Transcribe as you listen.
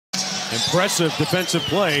Impressive defensive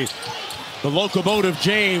play. The locomotive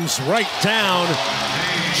James right down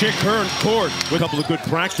Chick Hearn court with a couple of good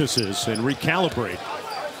practices and recalibrate.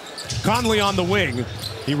 Conley on the wing.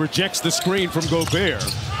 He rejects the screen from Gobert.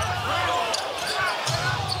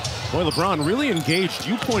 Boy, LeBron really engaged.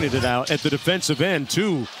 You pointed it out at the defensive end,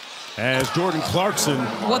 too, as Jordan Clarkson.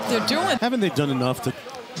 What they're doing. Haven't they done enough to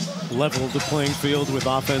level the playing field with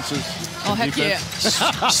offenses? Oh, heck defense?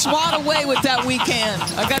 Yeah. Swat away with that weekend.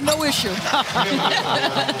 I got no issue.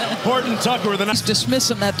 Horton Tucker. He's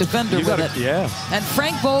dismissing that defender with it. Yeah. And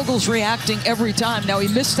Frank Vogel's reacting every time. Now, he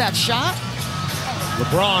missed that shot.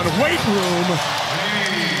 LeBron, weight room.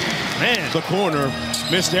 Man, the corner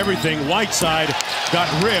missed everything. Whiteside got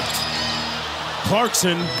ripped.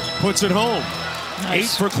 Clarkson puts it home.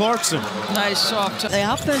 Nice. 8 for Clarkson. Nice soft.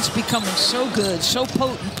 The offense becoming so good, so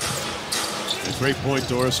potent. A great point,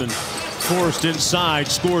 Doris. And Forrest inside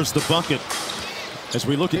scores the bucket. As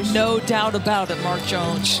we look at... No doubt about it, Mark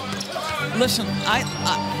Jones. Listen,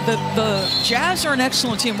 the Jazz are an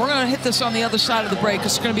excellent team. We're going to hit this on the other side of the break.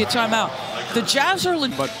 It's going to be a timeout. The Jazz are...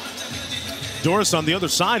 But Doris, on the other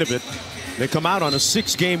side of it, they come out on a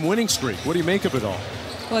 6-game winning streak. What do you make of it all?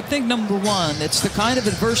 Well, I think number one, it's the kind of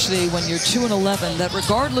adversity when you're 2-11 that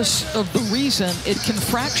regardless of the reason, it can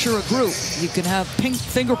fracture a group. You can have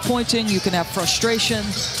finger pointing, you can have frustration,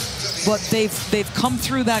 but they've come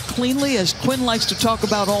through that cleanly, as Quinn likes to talk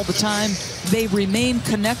about all the time. They remain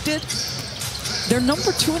connected. They're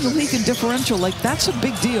number 2 in the league in differential. Like, that's a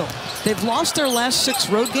big deal. They've lost their last 6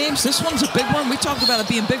 road games. This one's a big one. We talked about it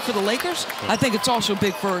being big for the Lakers. I think it's also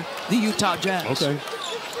big for the Utah Jazz. Okay.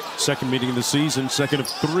 Second meeting of the season, second of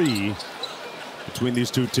 3 between these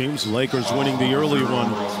two teams. Lakers winning the early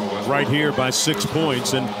one right here by 6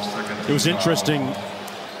 points. And it was interesting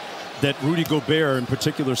that Rudy Gobert in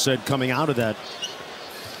particular said coming out of that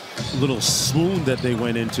little swoon that they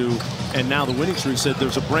went into, and now the winning streak, said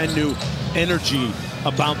there's a brand new energy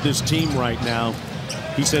about this team right now.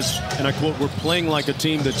 He says, and I quote, "We're playing like a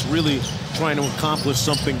team that's really trying to accomplish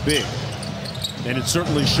something big." And it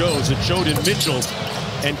certainly shows. It showed in Mitchell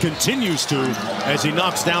and continues to as he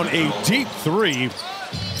knocks down a deep 3. A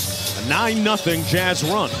 9-0 Jazz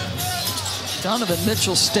run. Donovan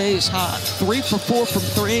Mitchell stays hot. 3 for 4 from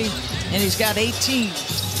 3, and he's got 18.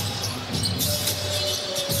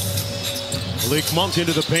 Malik Monk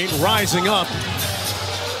into the paint, rising up.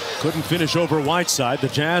 Couldn't finish over Whiteside. The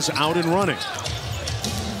Jazz out and running.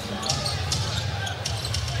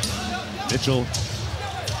 Mitchell,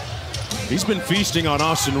 he's been feasting on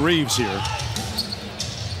Austin Reeves here.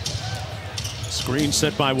 Screen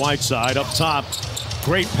set by Whiteside up top.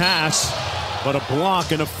 Great pass, but a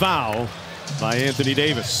block and a foul by Anthony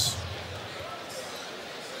Davis.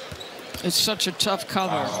 It's such a tough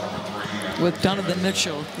cover with Donovan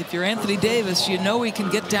Mitchell. If you're Anthony Davis, you know he can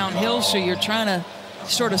get downhill, so you're trying to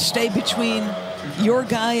sort of stay between your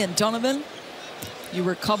guy and Donovan. You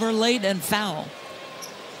recover late and foul.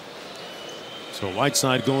 So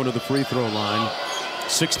Whiteside going to the free throw line.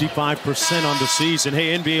 65% on the season.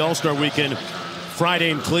 Hey, NBA All-Star Weekend Friday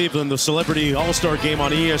in Cleveland, the Celebrity All-Star Game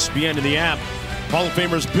on ESPN in the app. Hall of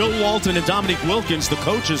Famers Bill Walton and Dominique Wilkins, the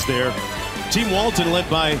coaches there. Team Walton led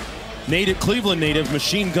by Cleveland native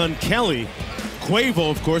Machine Gun Kelly. Quavo,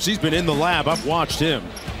 of course, he's been in the lab. I've watched him.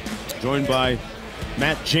 Joined by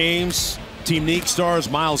Matt James, Team Neek stars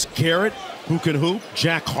Myles Garrett, Who Can Hoop,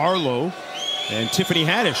 Jack Harlow, and Tiffany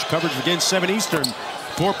Haddish. Coverage against 7 Eastern,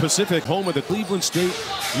 4 Pacific, home of the Cleveland State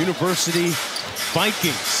University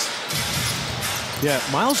Vikings. Yeah,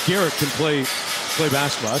 Myles Garrett can play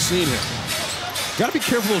basketball. I've seen him. Got to be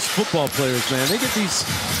careful those football players, man. They get these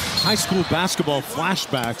high school basketball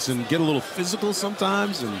flashbacks and get a little physical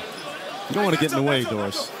sometimes, and you don't want to get in the way,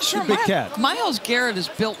 Doris. Sure, you're a big cat. Myles Garrett is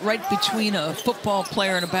built right between a football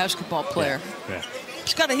player and a basketball player. Yeah.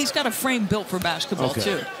 He's got a frame built for basketball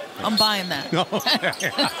too. I'm buying that.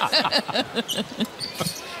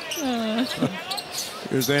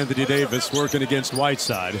 Here's Anthony Davis working against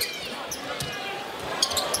Whiteside.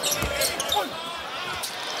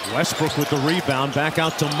 Westbrook with the rebound, back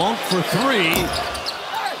out to Monk for 3.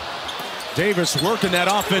 Davis working that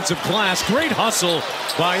offensive glass. Great hustle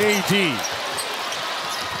by AD.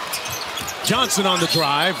 Johnson on the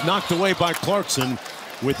drive, knocked away by Clarkson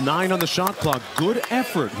with 9 on the shot clock. Good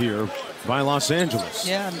effort here by Los Angeles.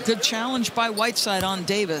 Yeah, good challenge by Whiteside on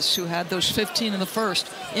Davis, who had those 15 in the first.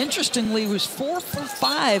 Interestingly, he was 4 for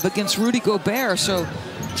 5 against Rudy Gobert, so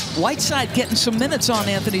Whiteside getting some minutes on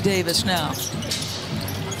Anthony Davis now.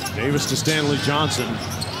 Davis to Stanley Johnson.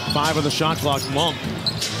 5 on the shot clock. Monk.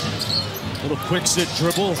 Little quick sit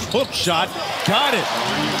dribble. Hook shot. Got it.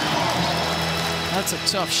 That's a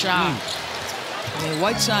tough shot.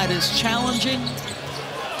 Whiteside is challenging.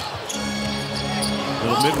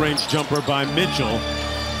 Little mid-range jumper by Mitchell.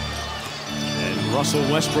 And Russell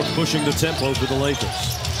Westbrook pushing the tempo for the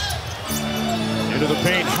Lakers. Into the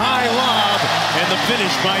paint, high lob, and the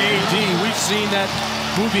finish by AD. We've seen that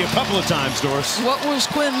movie a couple of times, Doris. What was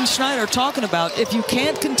Quinn Snyder talking about? If you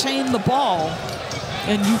can't contain the ball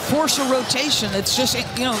and you force a rotation, it's just,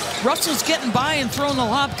 Russell's getting by and throwing the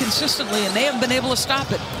lob consistently, and they haven't been able to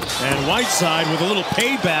stop it. And Whiteside with a little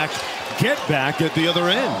payback, get back at the other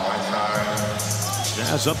end.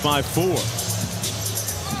 Jazz up by 4.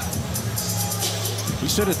 We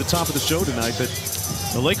said at the top of the show tonight that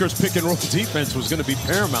the Lakers' pick-and-roll defense was going to be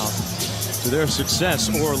paramount to their success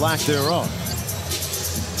or lack thereof.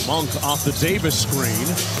 Monk off the Davis screen.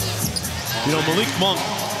 Malik Monk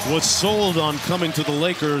was sold on coming to the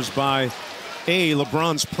Lakers by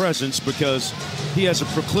LeBron's presence, because he has a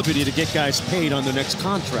proclivity to get guys paid on their next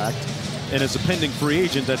contract, and as a pending free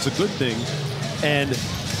agent, that's a good thing. And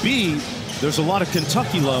B, there's a lot of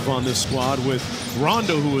Kentucky love on this squad with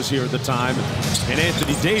Rondo, who was here at the time, and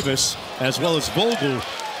Anthony Davis, as well as Vogel,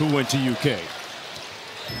 who went to UK.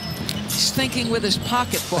 He's thinking with his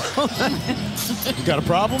pocketbook. You got a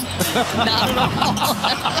problem? Not at all.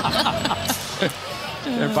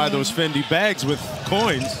 And buy those Fendi bags with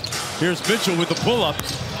coins. Here's Mitchell with the pull-up,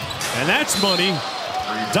 and that's money.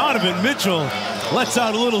 Donovan Mitchell lets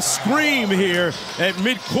out a little scream here at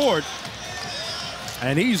midcourt,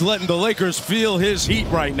 and he's letting the Lakers feel his heat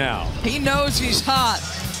right now. He knows he's hot,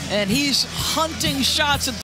 and he's hunting shots at